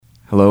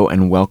Hello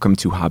and welcome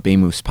to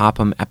Habemus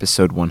Papam,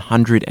 episode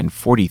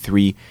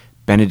 143,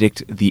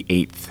 Benedict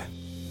VIII.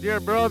 Dear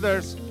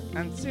brothers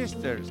and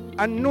sisters,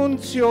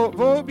 Annuncio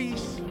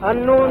vobis,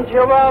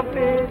 Annuncio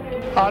vobis,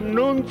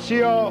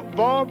 Annuncio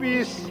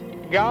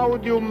vobis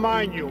Gaudium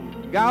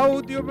Magnum,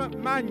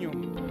 Gaudium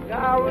Magnum,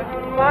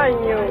 Gaudium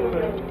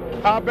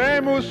Magnum,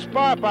 Habemus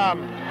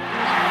Papam.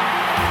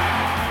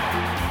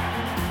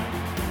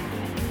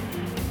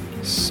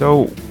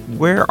 So,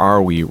 where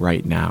are we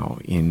right now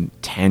in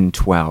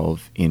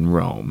 1012 in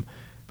Rome?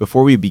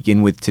 Before we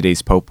begin with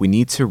today's Pope, we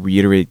need to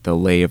reiterate the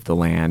lay of the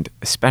land,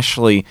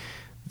 especially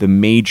the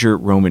major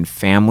Roman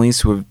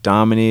families who have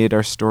dominated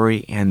our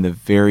story and the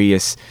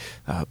various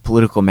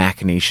political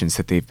machinations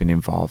that they've been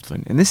involved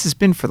in. And this has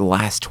been for the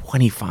last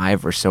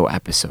 25 or so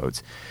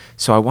episodes.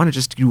 So I want to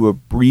just do a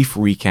brief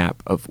recap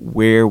of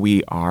where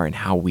we are and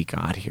how we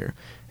got here,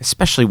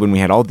 especially when we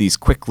had all these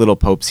quick little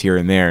popes here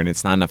and there, and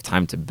it's not enough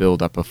time to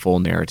build up a full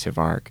narrative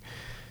arc.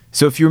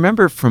 So if you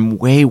remember from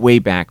way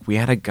back, we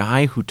had a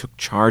guy who took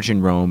charge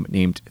in Rome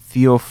named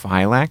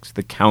Theophylact,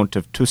 the Count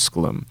of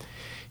Tusculum.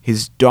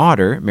 His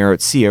daughter,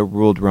 Marozia,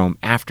 ruled Rome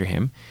after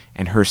him,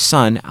 and her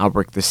son,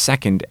 Alberic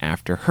II,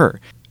 after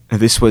her. Now,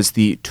 this was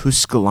the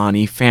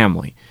Tusculani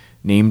family,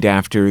 named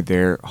after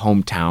their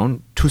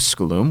hometown,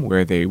 Tusculum,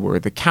 where they were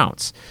the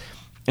counts.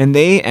 And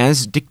they,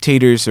 as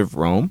dictators of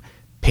Rome,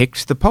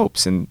 picked the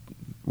popes and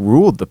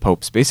ruled the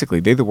popes,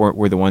 basically. They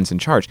were the ones in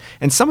charge.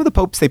 And some of the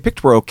popes they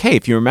picked were okay,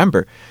 if you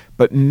remember.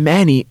 But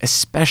many,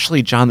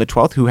 especially John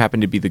XII, who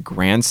happened to be the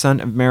grandson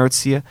of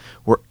Marozia,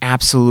 were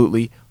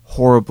absolutely,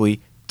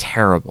 horribly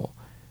terrible.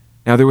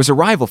 Now, there was a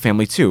rival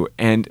family, too,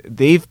 and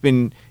they've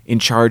been in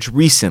charge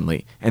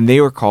recently, and they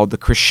were called the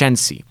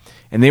Crescenzi.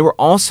 And they were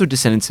also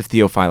descendants of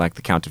Theophylact,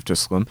 the Count of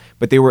Tusculum,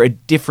 but they were a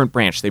different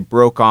branch. They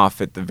broke off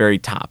at the very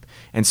top.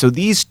 And so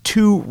these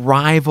two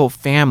rival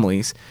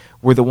families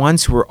were the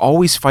ones who were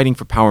always fighting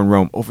for power in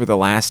Rome over the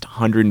last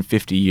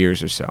 150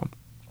 years or so.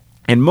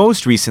 And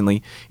most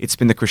recently, it's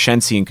been the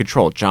Crescenzi in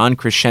control. John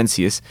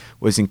Crescentius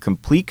was in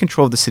complete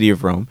control of the city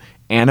of Rome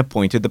and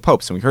appointed the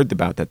popes, and we heard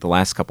about that the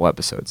last couple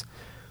episodes.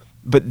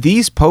 But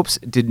these popes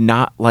did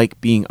not like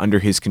being under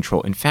his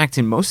control. In fact,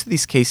 in most of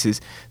these cases,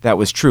 that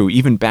was true,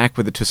 even back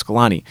with the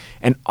Tusculani.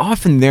 And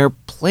often their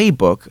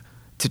playbook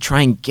to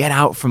try and get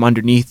out from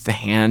underneath the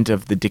hand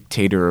of the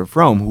dictator of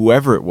Rome,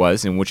 whoever it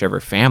was and whichever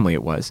family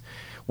it was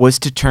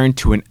to turn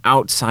to an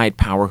outside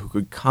power who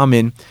could come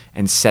in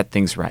and set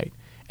things right.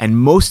 And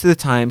most of the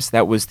times,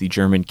 that was the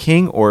German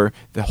king or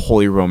the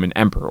Holy Roman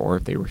Emperor, or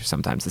they were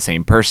sometimes the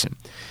same person.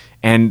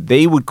 And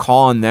they would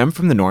call on them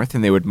from the north,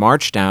 and they would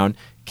march down,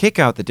 kick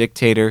out the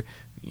dictator,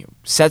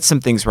 set some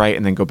things right,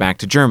 and then go back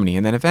to Germany.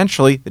 And then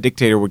eventually the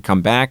dictator would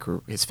come back,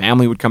 or his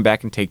family would come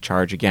back and take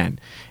charge again.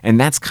 And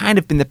that's kind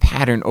of been the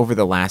pattern over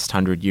the last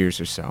 100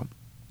 years or so.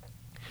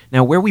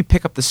 Now, where we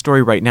pick up the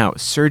story right now,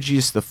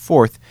 Sergius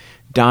IV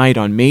died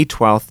on May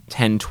 12th,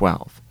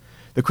 1012.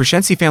 The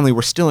Crescenzi family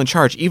were still in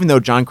charge, even though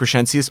John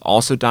Crescentius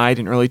also died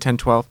in early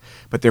 1012,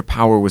 but their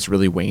power was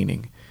really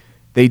waning.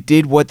 They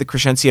did what the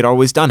Crescenzi had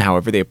always done,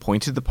 however. They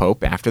appointed the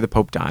Pope after the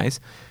Pope dies.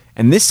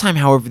 And this time,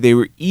 however, they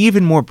were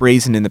even more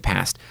brazen in the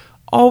past.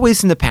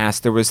 Always in the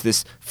past, there was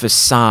this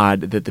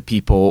facade that the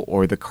people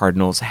or the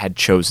cardinals had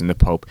chosen the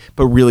Pope,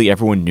 but really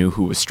everyone knew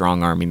who was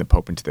strong-arming the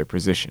Pope into their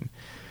position.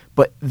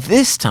 But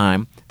this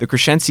time, the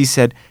Crescenzi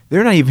said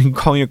they're not even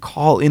going to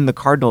call in the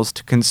cardinals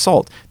to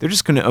consult. They're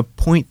just going to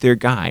appoint their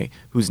guy,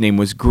 whose name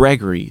was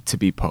Gregory, to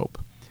be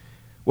Pope.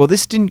 Well,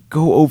 this didn't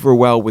go over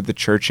well with the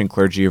church and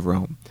clergy of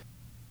Rome.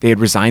 They had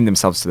resigned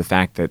themselves to the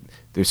fact that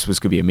this was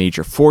going to be a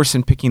major force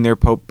in picking their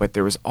pope, but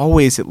there was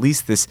always at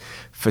least this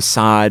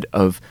facade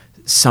of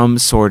some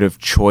sort of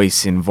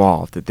choice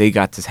involved, that they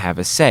got to have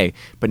a say.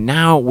 But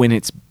now when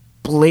it's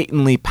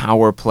blatantly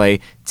power play,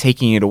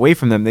 taking it away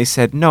from them, they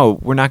said, no,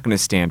 we're not going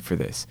to stand for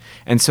this.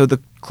 And so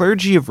the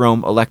clergy of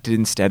Rome elected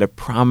instead a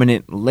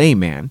prominent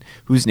layman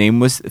whose name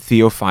was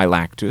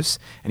Theophylactus,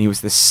 and he was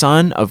the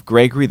son of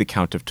Gregory, the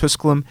Count of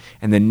Tusculum,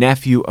 and the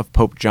nephew of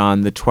Pope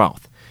John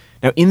XII.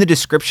 Now, in the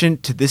description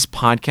to this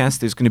podcast,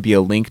 there's going to be a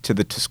link to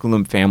the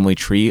Tusculum family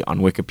tree on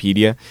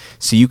Wikipedia,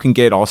 so you can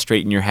get it all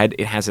straight in your head.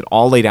 It has it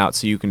all laid out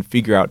so you can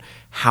figure out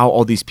how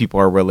all these people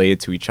are related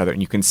to each other,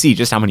 and you can see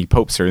just how many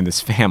popes are in this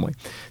family.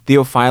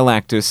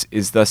 Theophylactus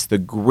is thus the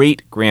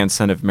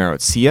great-grandson of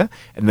Marozia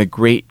and the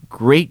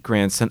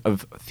great-great-grandson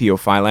of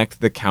Theophylact,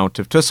 the Count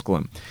of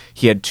Tusculum.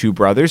 He had two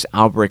brothers,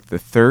 Alberic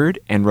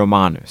III and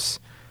Romanus.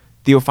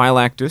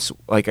 Theophylactus,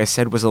 like I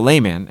said, was a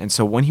layman, and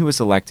so when he was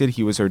elected,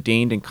 he was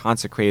ordained and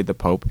consecrated the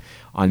Pope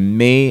on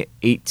May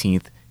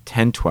 18th,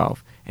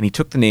 1012, and he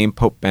took the name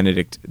Pope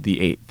Benedict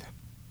VIII.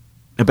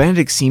 Now,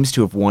 Benedict seems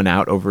to have won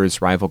out over his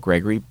rival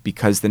Gregory,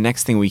 because the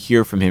next thing we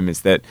hear from him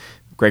is that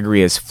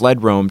Gregory has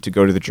fled Rome to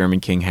go to the German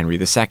king Henry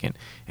II,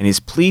 and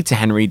his plea to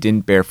Henry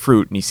didn't bear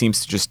fruit, and he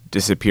seems to just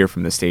disappear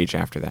from the stage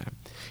after that.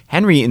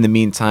 Henry, in the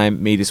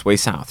meantime, made his way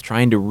south,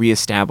 trying to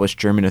reestablish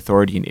German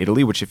authority in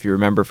Italy, which, if you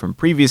remember from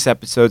previous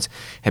episodes,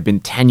 had been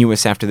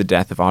tenuous after the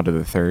death of Otto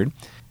III.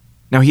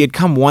 Now, he had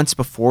come once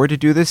before to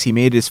do this. He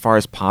made it as far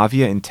as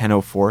Pavia in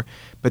 1004,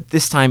 but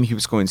this time he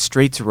was going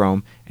straight to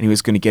Rome, and he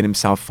was going to get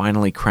himself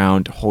finally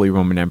crowned Holy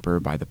Roman Emperor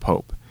by the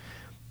Pope.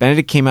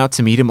 Benedict came out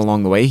to meet him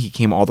along the way. He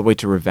came all the way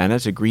to Ravenna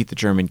to greet the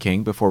German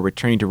king before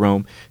returning to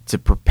Rome to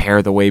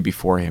prepare the way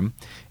before him.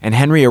 And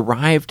Henry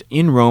arrived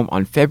in Rome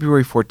on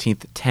February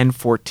 14th,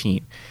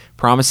 1014,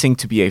 promising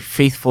to be a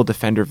faithful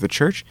defender of the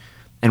church,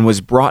 and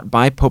was brought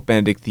by Pope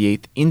Benedict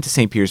VIII into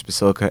St. Peter's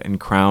Basilica and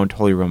crowned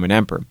Holy Roman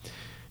Emperor.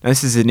 Now,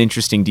 this is an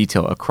interesting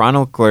detail. A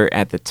chronicler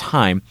at the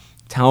time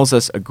tells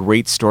us a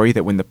great story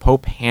that when the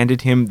Pope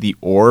handed him the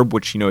orb,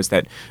 which, is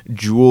that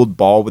jeweled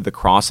ball with the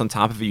cross on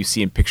top of it you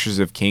see in pictures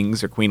of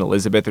kings or Queen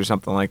Elizabeth or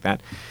something like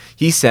that,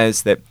 he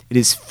says that it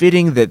is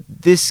fitting that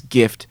this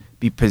gift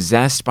be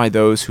possessed by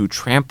those who,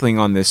 trampling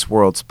on this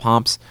world's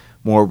pomps,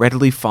 more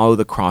readily follow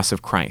the cross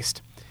of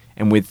Christ.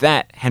 And with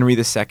that, Henry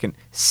II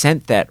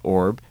sent that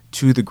orb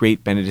to the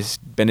great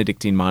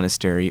Benedictine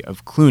monastery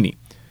of Cluny.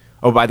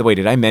 Oh, by the way,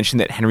 did I mention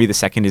that Henry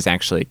II is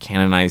actually a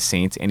canonized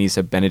saint, and he's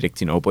a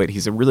Benedictine oblate?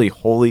 He's a really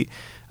holy,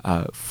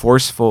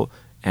 forceful,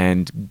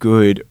 and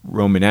good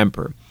Roman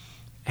emperor.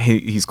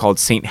 He's called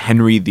Saint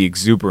Henry the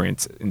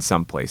Exuberant in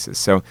some places.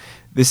 So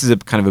this is a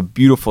kind of a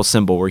beautiful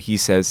symbol where he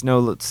says, no,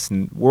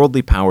 listen,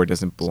 worldly power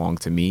doesn't belong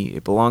to me.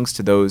 It belongs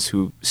to those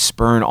who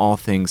spurn all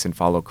things and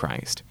follow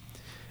Christ.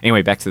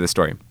 Anyway, back to the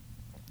story.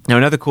 Now,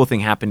 another cool thing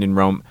happened in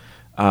Rome.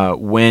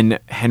 When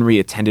Henry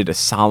attended a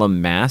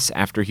solemn mass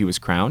after he was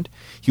crowned,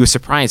 he was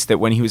surprised that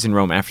when he was in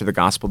Rome after the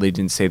gospel, they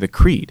didn't say the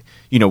creed.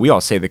 We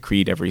all say the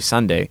creed every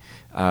Sunday,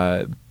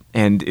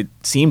 and it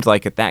seemed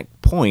like at that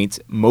point,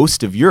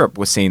 most of Europe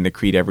was saying the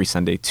creed every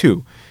Sunday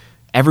too.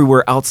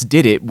 Everywhere else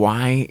did it.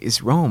 Why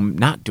is Rome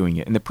not doing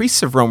it? And the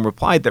priests of Rome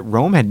replied that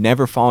Rome had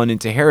never fallen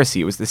into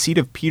heresy. It was the seat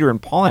of Peter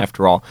and Paul,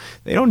 after all.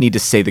 They don't need to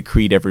say the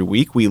creed every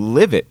week. We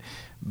live it.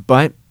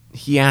 But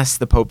he asked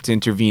the Pope to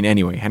intervene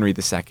anyway, Henry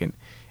II.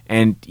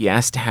 And he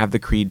asked to have the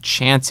creed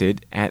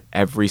chanted at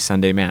every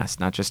Sunday Mass,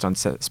 not just on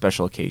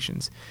special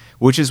occasions,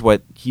 which is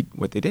what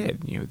they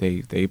did.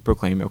 They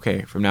proclaimed,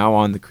 okay, from now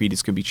on, the creed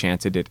is going to be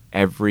chanted at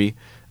every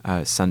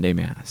Sunday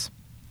Mass.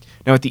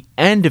 Now, at the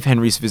end of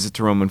Henry's visit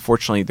to Rome,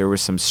 unfortunately, there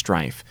was some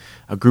strife.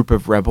 A group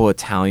of rebel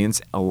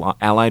Italians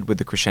allied with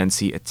the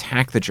Crescenzi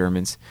attacked the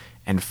Germans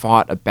and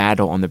fought a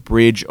battle on the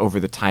bridge over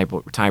the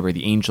Tiber,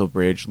 the Angel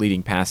Bridge,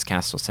 leading past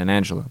Castel San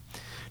Angelo.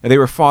 Now, they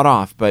were fought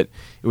off, but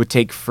it would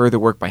take further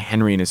work by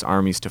Henry and his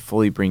armies to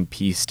fully bring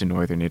peace to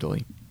northern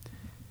Italy.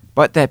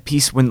 But that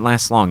peace wouldn't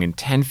last long. In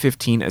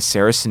 1015, a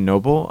Saracen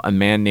noble, a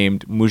man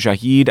named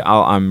Mujahid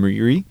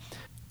al-Amiri,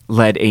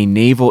 led a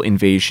naval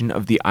invasion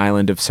of the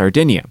island of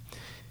Sardinia.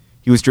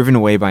 He was driven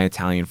away by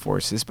Italian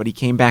forces, but he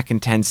came back in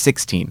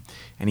 1016,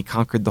 and he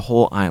conquered the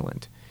whole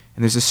island.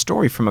 And there's a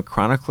story from a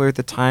chronicler at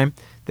the time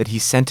that he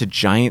sent a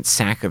giant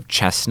sack of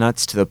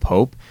chestnuts to the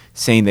Pope,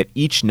 saying that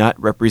each nut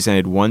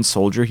represented one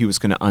soldier he was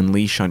going to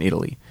unleash on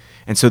Italy.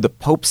 And so the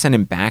Pope sent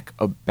him back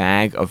a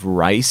bag of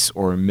rice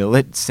or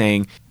millet,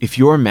 saying, if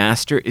your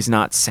master is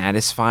not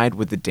satisfied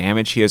with the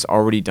damage he has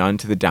already done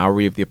to the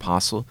dowry of the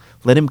apostle,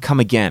 let him come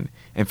again,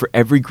 and for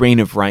every grain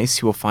of rice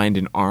he will find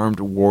an armed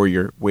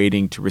warrior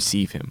waiting to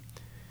receive him.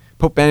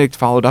 Pope Benedict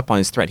followed up on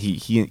his threat.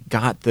 He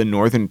got the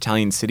northern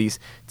Italian cities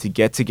to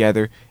get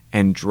together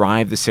and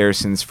drive the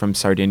Saracens from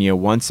Sardinia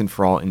once and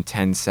for all in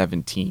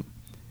 1017.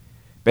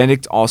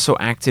 Benedict also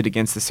acted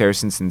against the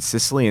Saracens in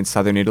Sicily and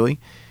southern Italy,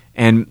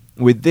 and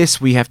with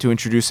this we have to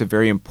introduce a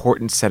very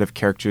important set of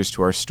characters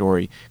to our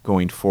story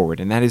going forward,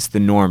 and that is the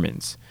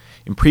Normans.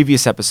 In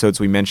previous episodes,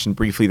 we mentioned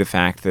briefly the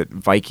fact that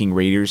Viking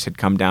raiders had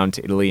come down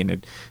to Italy and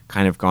had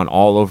kind of gone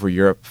all over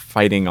Europe,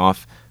 fighting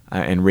off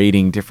and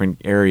raiding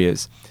different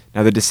areas.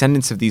 Now, the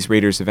descendants of these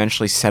raiders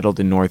eventually settled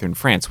in northern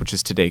France, which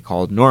is today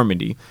called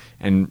Normandy,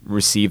 and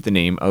received the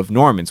name of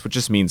Normans, which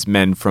just means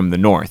men from the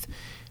north.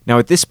 Now,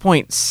 at this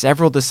point,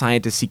 several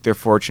decided to seek their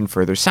fortune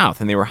further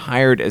south, and they were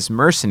hired as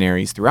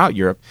mercenaries throughout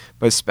Europe,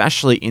 but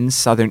especially in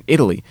southern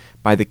Italy,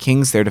 by the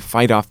kings there to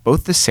fight off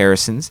both the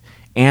Saracens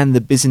and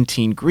the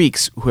Byzantine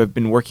Greeks who have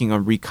been working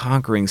on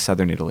reconquering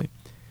southern Italy.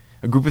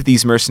 A group of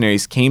these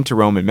mercenaries came to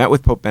Rome and met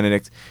with Pope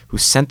Benedict, who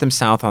sent them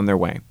south on their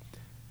way.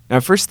 Now,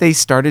 at first they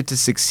started to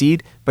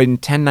succeed, but in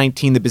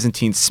 1019 the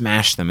Byzantines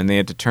smashed them, and they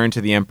had to turn to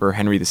the Emperor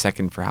Henry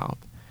II for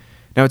help.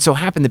 Now, it so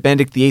happened that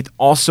Benedict VIII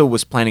also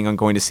was planning on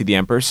going to see the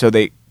Emperor, so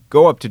they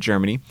go up to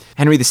Germany.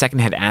 Henry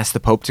II had asked the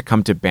Pope to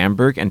come to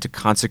Bamberg and to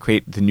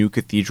consecrate the new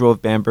Cathedral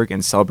of Bamberg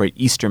and celebrate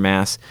Easter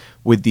Mass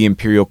with the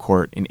imperial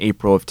court in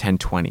April of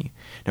 1020.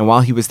 Now, while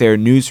he was there,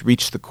 news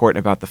reached the court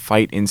about the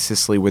fight in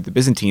Sicily with the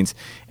Byzantines,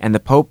 and the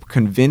Pope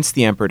convinced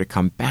the Emperor to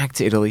come back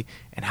to Italy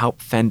and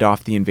help fend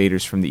off the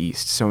invaders from the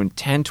east. So in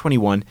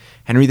 1021,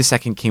 Henry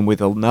II came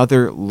with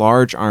another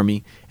large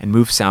army and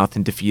moved south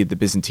and defeated the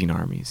Byzantine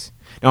armies.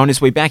 Now, on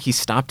his way back, he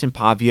stopped in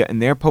Pavia,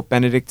 and there Pope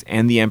Benedict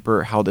and the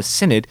emperor held a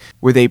synod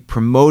where they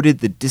promoted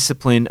the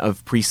discipline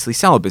of priestly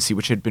celibacy,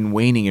 which had been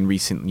waning in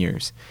recent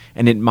years,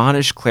 and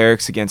admonished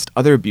clerics against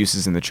other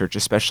abuses in the church,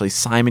 especially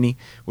simony,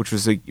 which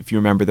was, if you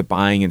remember, the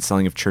buying and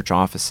selling of church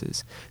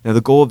offices. Now,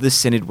 the goal of this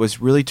synod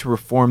was really to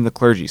reform the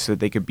clergy so that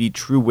they could be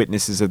true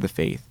witnesses of the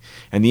faith,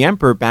 and the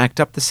emperor backed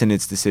up the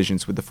synod's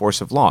decisions with the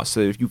force of law,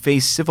 so that you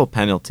face civil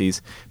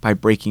penalties by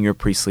breaking your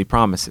priestly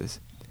promises.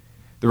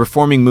 The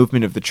reforming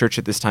movement of the church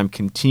at this time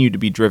continued to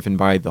be driven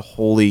by the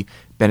holy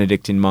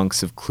Benedictine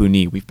monks of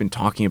Cluny. We've been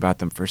talking about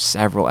them for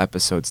several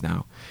episodes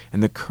now.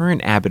 And the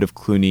current abbot of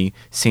Cluny,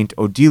 Saint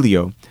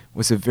Odilio,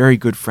 was a very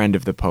good friend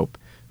of the Pope,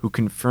 who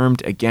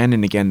confirmed again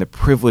and again the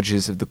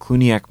privileges of the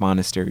Cluniac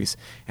monasteries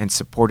and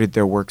supported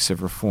their works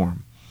of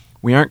reform.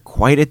 We aren't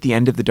quite at the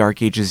end of the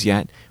Dark Ages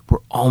yet. We're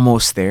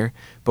almost there,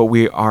 but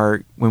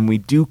when we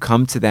do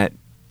come to that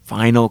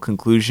final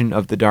conclusion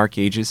of the Dark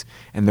Ages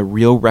and the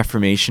real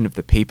reformation of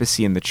the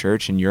papacy and the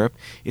church in Europe,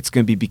 it's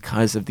going to be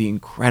because of the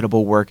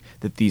incredible work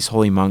that these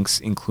holy monks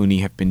in Cluny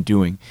have been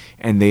doing.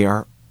 And they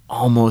are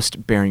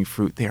almost bearing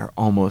fruit. They are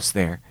almost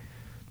there.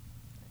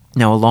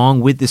 Now,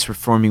 along with this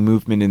reforming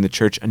movement in the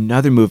church,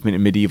 another movement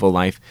in medieval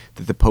life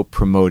that the Pope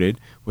promoted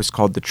was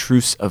called the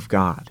Truce of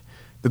God.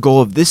 The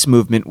goal of this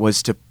movement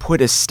was to put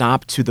a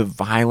stop to the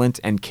violent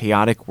and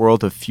chaotic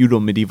world of feudal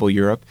medieval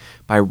Europe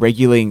by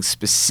regulating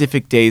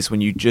specific days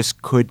when you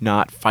just could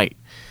not fight.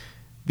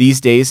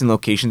 These days and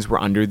locations were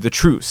under the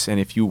truce,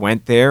 and if you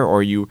went there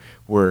or you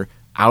were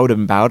out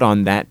and about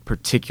on that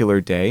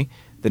particular day,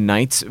 the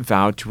knights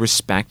vowed to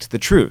respect the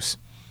truce.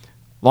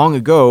 Long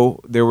ago,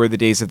 there were the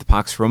days of the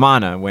Pax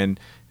Romana, when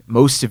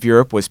most of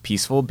Europe was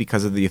peaceful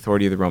because of the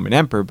authority of the Roman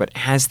Emperor, but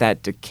as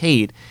that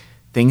decayed,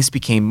 things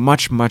became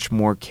much, much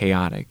more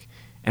chaotic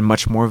and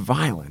much more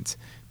violent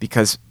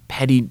because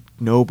petty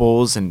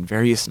nobles and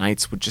various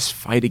knights would just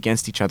fight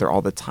against each other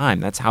all the time.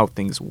 That's how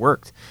things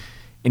worked.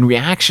 In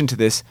reaction to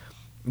this,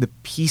 the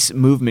peace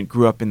movement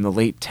grew up in the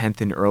late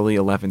 10th and early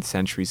 11th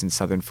centuries in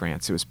southern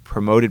France. It was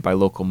promoted by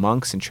local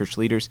monks and church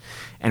leaders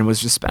and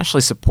was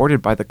especially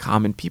supported by the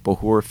common people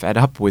who were fed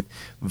up with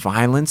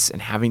violence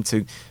and having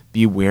to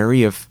be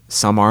wary of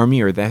some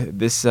army or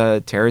this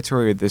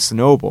territory or this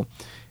noble.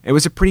 It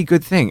was a pretty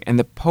good thing, and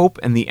the Pope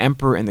and the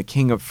Emperor and the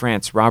King of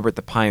France, Robert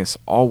the Pious,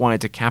 all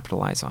wanted to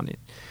capitalize on it.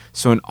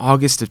 So in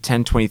August of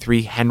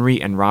 1023, Henry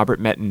and Robert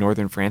met in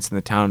northern France in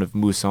the town of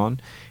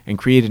Mousson and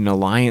created an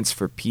alliance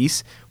for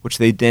peace, which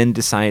they then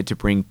decided to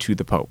bring to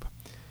the Pope.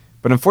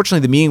 But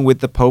unfortunately, the meeting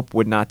with the Pope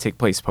would not take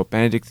place. Pope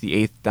Benedict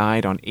VIII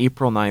died on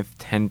April 9th,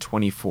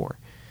 1024.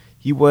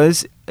 He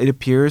was, it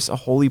appears, a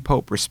holy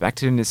pope,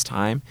 respected in his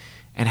time,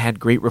 and had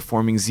great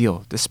reforming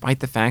zeal,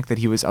 despite the fact that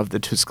he was of the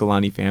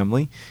Tusculani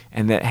family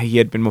and that he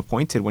had been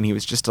appointed when he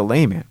was just a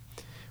layman.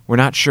 We're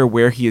not sure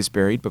where he is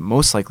buried, but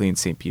most likely in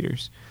St.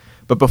 Peter's.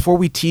 But before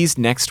we tease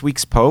next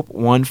week's Pope,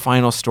 one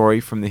final story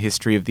from the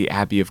history of the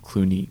Abbey of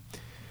Cluny.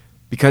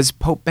 Because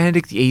Pope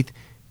Benedict VIII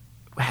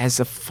has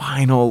a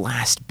final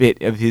last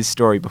bit of his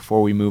story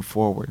before we move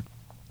forward.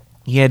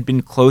 He had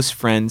been close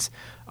friends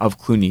of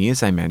Cluny,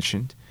 as I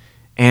mentioned,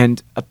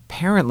 and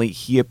apparently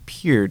he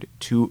appeared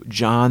to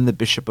John the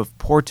Bishop of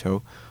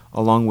Porto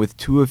along with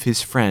two of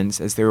his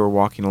friends as they were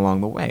walking along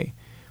the way.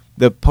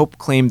 The Pope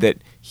claimed that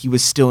he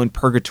was still in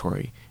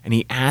purgatory, and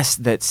he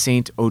asked that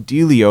Saint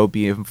Odilio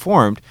be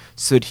informed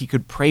so that he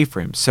could pray for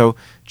him. So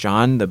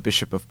John, the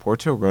Bishop of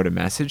Porto, wrote a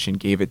message and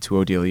gave it to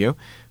Odilio,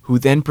 who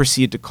then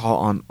proceeded to call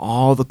on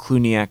all the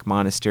Cluniac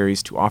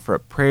monasteries to offer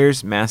up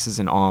prayers, masses,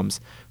 and alms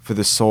for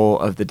the soul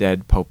of the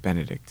dead Pope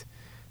Benedict.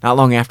 Not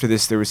long after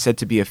this, there was said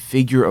to be a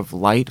figure of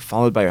light,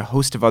 followed by a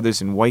host of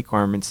others in white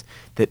garments,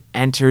 that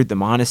entered the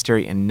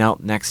monastery and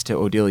knelt next to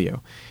Odilio.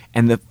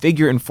 And the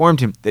figure informed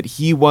him that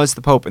he was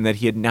the Pope and that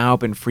he had now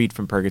been freed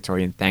from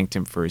purgatory and thanked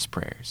him for his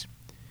prayers.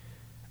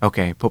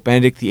 Okay, Pope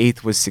Benedict VIII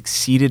was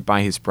succeeded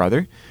by his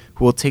brother,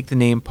 who will take the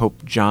name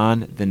Pope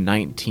John the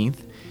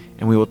 19th,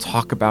 and we will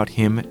talk about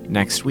him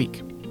next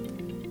week.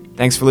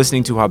 Thanks for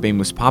listening to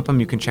Habemus Papam.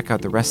 You can check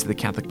out the rest of the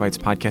Catholic Bites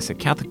podcast at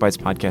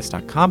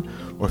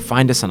catholicbitespodcast.com or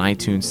find us on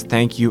iTunes.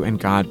 Thank you and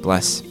God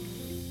bless.